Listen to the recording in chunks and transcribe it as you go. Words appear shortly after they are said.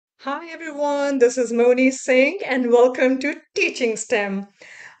Hi everyone, this is Moni Singh and welcome to Teaching STEM.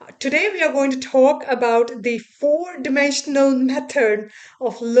 Today we are going to talk about the four-dimensional method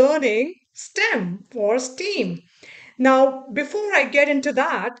of learning STEM or STEAM. Now, before I get into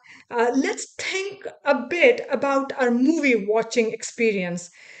that, let's think a bit about our movie watching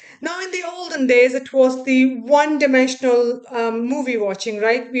experience. Now, in the olden days, it was the one-dimensional movie watching,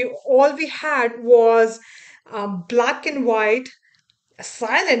 right? We had was black and white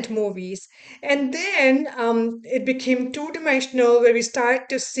silent movies. And then it became two-dimensional, where we started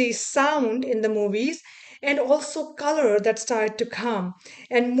to see sound in the movies and also color that started to come.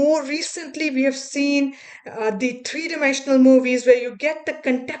 And more recently, we have seen the three-dimensional movies where you get the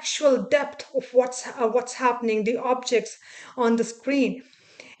contextual depth of what's happening, the objects on the screen.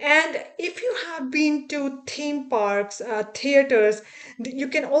 And if you have been to theme parks, theaters, you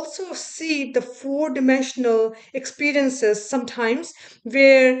can also see the four-dimensional experiences sometimes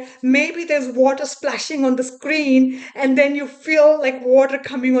where maybe there's water splashing on the screen and then you feel like water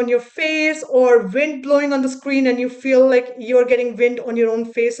coming on your face, or wind blowing on the screen and you feel like you're getting wind on your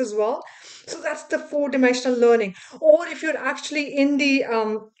own face as well. So that's the four-dimensional learning. Or if you're actually in the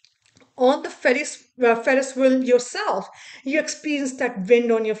on the Ferris wheel yourself, you experience that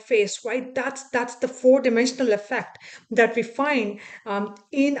wind on your face, right? That's the four-dimensional effect that we find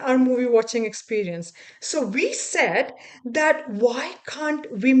in our movie watching experience. So we said that why can't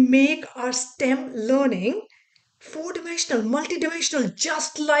we make our STEM learning four-dimensional, multi-dimensional,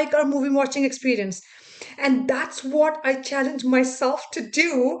 just like our movie watching experience? And that's what I challenged myself to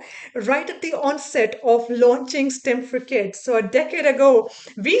do right at the onset of launching STEM for Kids. So a decade ago,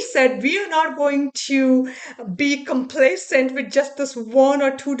 we said we are not going to be complacent with just this one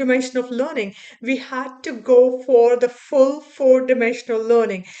or two dimension of learning. We had to go for the full four-dimensional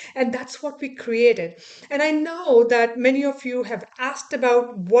learning. And that's what we created. And I know that many of you have asked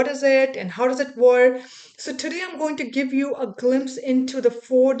about what is it and how does it work. So today I'm going to give you a glimpse into the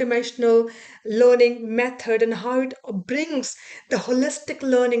four-dimensional learning method and how it brings the holistic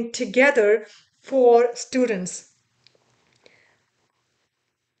learning together for students.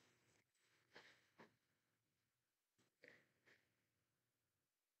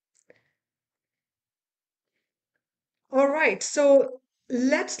 All right, so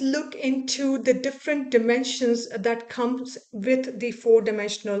let's look into the different dimensions that comes with the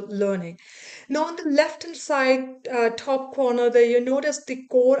four-dimensional learning. Now, on the left-hand side, top corner there, you notice the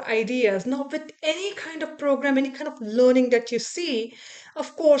core ideas. Now, with any kind of program, any kind of learning that you see,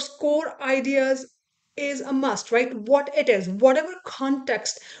 of course, core ideas is a must, right? What it is, whatever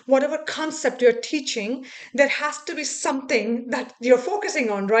context, whatever concept you're teaching, there has to be something that you're focusing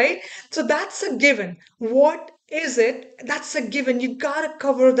on, right? So that's a given. What is it? That's a given. You gotta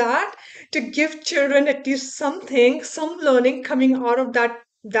cover that to give children at least something, some learning coming out of that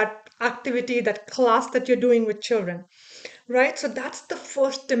activity, that class that you're doing with children, right? So that's the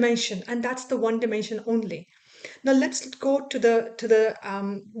first dimension, and that's the one dimension only. Now let's go to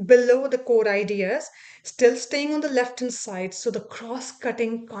the below the core ideas, still staying on the left hand side. So the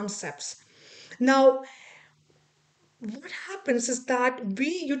cross-cutting concepts. Now, what happens is that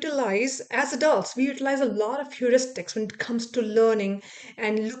as adults, we utilize a lot of heuristics when it comes to learning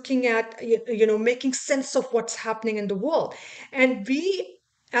and looking at, making sense of what's happening in the world. And we,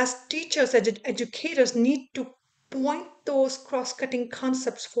 as teachers, educators, need to point those cross-cutting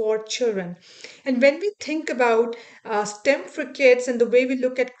concepts for children. And when we think about STEM for kids and the way we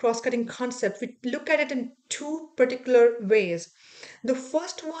look at cross-cutting concepts, we look at it in two particular ways. The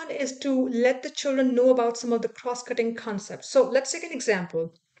first one is to let the children know about some of the cross-cutting concepts. So let's take an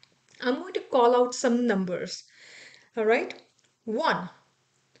example. I'm going to call out some numbers. All right. 1,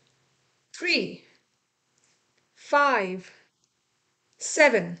 3, 5,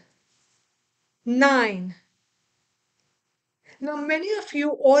 7, 9. Now, many of you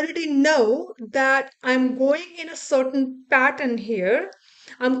already know that I'm going in a certain pattern here.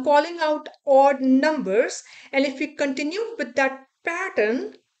 I'm calling out odd numbers. And if we continue with that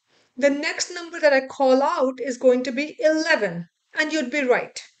pattern, the next number that I call out is going to be 11, and you'd be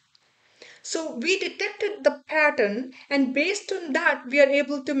right. So we detected the pattern, and based on that, we are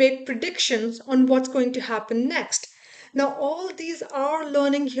able to make predictions on what's going to happen next. Now, all these are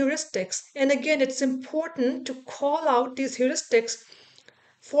learning heuristics, and again, it's important to call out these heuristics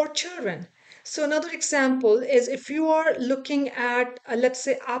for children. So another example is if you are looking at, let's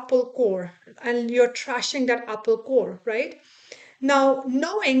say, apple core, and you're trashing that apple core, right? Now,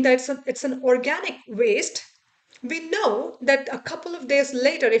 knowing that it's an organic waste, we know that a couple of days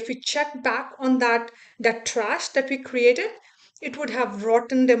later, if we check back on that trash that we created, it would have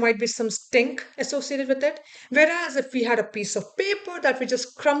rotten, there might be some stink associated with it. Whereas if we had a piece of paper that we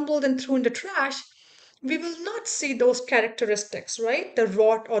just crumbled and threw in the trash, we will not see those characteristics, right? The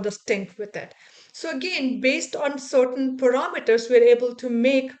rot or the stink with it. So, again, based on certain parameters, we're able to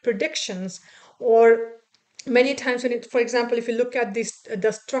make predictions. Or many times when it, for example, if you look at this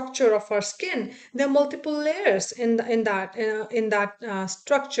the structure of our skin, there are multiple layers in that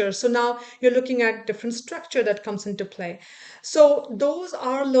structure. So now you're looking at different structure that comes into play. So those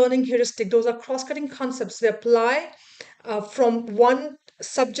are learning heuristic, those are cross-cutting concepts. They apply from one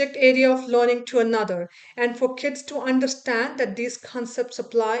subject area of learning to another. And for kids to understand that these concepts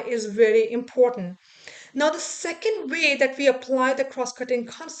apply is very important. Now, the second way that we apply the cross cutting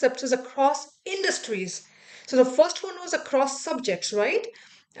concepts is across industries. So, the first one was across subjects, right?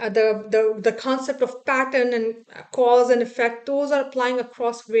 The concept of pattern and cause and effect, those are applying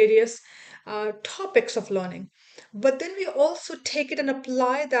across various topics of learning. But then we also take it and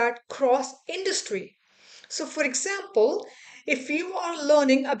apply that cross industry. So, for example, if you are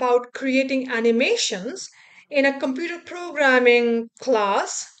learning about creating animations in a computer programming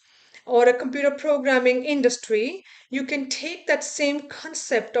class or a computer programming industry, you can take that same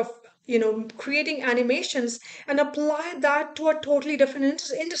concept of creating animations and apply that to a totally different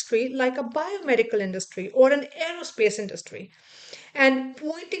industry like a biomedical industry or an aerospace industry. And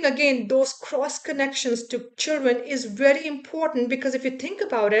pointing again those cross connections to children is very important, because if you think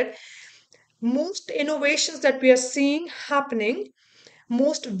about it, most innovations that we are seeing happening,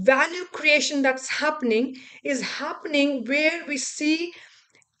 most value creation that's happening, is happening where we see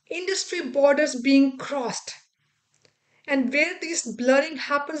industry borders being crossed. And where this blurring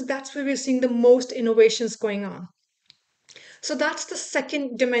happens, that's where we're seeing the most innovations going on. So that's the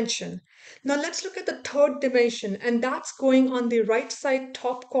second dimension. Now let's look at the third dimension, and that's going on the right side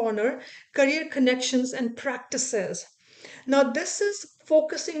top corner, career connections and practices. Now this is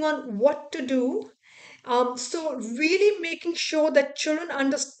focusing on what to do. So really making sure that children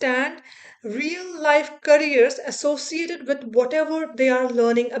understand real life careers associated with whatever they are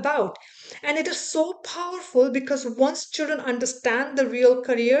learning about. And it is so powerful because once children understand the real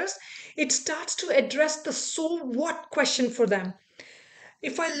careers, it starts to address the so what question for them.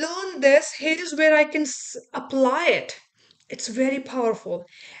 If I learn this, here is where I can apply it. It's very powerful.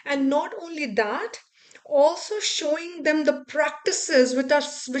 And not only that, also showing them the practices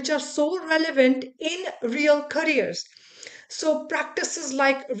which are so relevant in real careers. So practices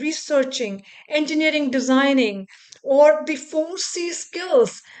like researching, engineering, designing, or the 4C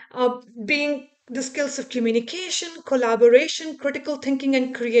skills, being the skills of communication, collaboration, critical thinking,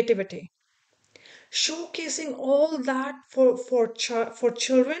 and creativity. Showcasing all that for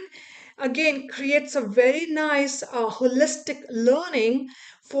children again creates a very nice holistic learning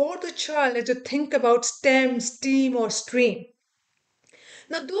for the child as you think about STEM, STEAM, or STREAM.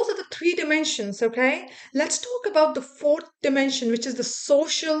 Now those are the three dimensions. Okay, let's talk about the fourth dimension, which is the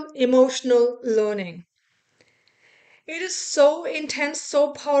social emotional learning. It is so intense,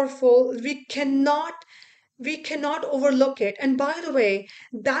 so powerful. We cannot overlook it. And by the way,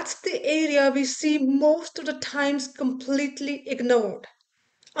 that's the area we see most of the times completely ignored,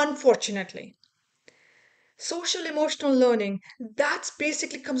 unfortunately. Social emotional learning, that's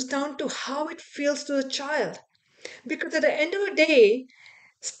basically comes down to how it feels to the child. Because at the end of the day,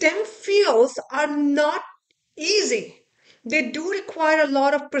 STEM fields are not easy. They do require a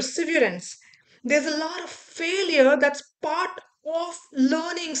lot of perseverance. There's a lot of failure that's part of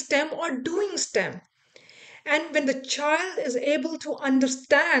learning STEM or doing STEM. And when the child is able to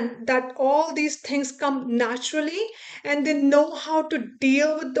understand that all these things come naturally and they know how to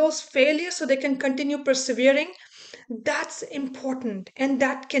deal with those failures so they can continue persevering, that's important and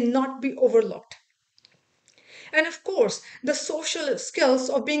that cannot be overlooked. And of course, the social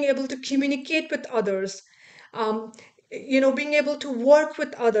skills of being able to communicate with others, um, being able to work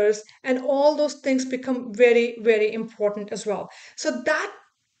with others, and all those things become very, very important as well. So that,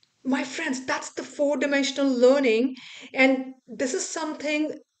 my friends, that's the four-dimensional learning. And this is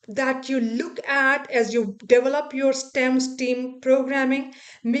something that you look at as you develop your STEM, STEAM programming,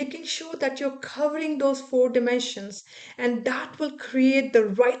 making sure that you're covering those four dimensions. And that will create the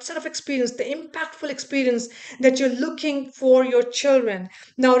right set of experience, the impactful experience that you're looking for your children.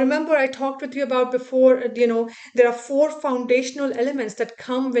 Now, remember, I talked with you about before, there are four foundational elements that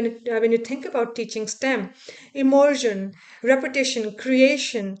come when you think about teaching STEM: immersion, repetition,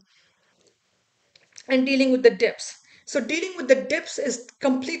 creation, and dealing with the dips. So, dealing with the dips is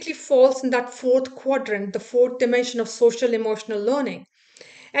completely false in that fourth quadrant, the fourth dimension of social emotional learning.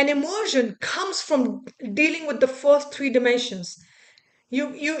 And immersion comes from dealing with the first three dimensions.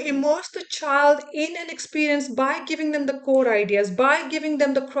 You immerse the child in an experience by giving them the core ideas, by giving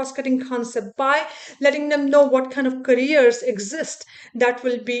them the cross-cutting concept, by letting them know what kind of careers exist that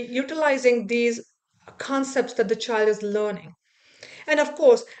will be utilizing these concepts that the child is learning. And of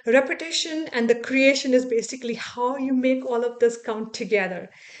course, repetition and the creation is basically how you make all of this come together.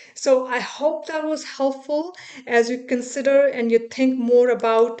 So I hope that was helpful as you consider and you think more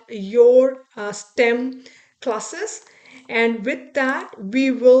about your STEM classes. And with that,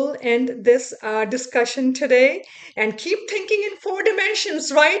 we will end this discussion today and keep thinking in four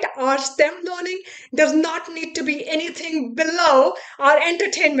dimensions, right? Our STEM learning does not need to be anything below our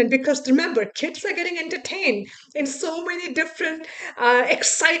entertainment because remember, kids are getting entertained in so many different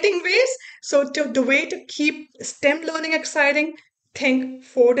exciting ways. So, the way to keep STEM learning exciting, think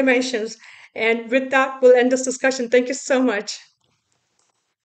four dimensions. And with that, we'll end this discussion. Thank you so much.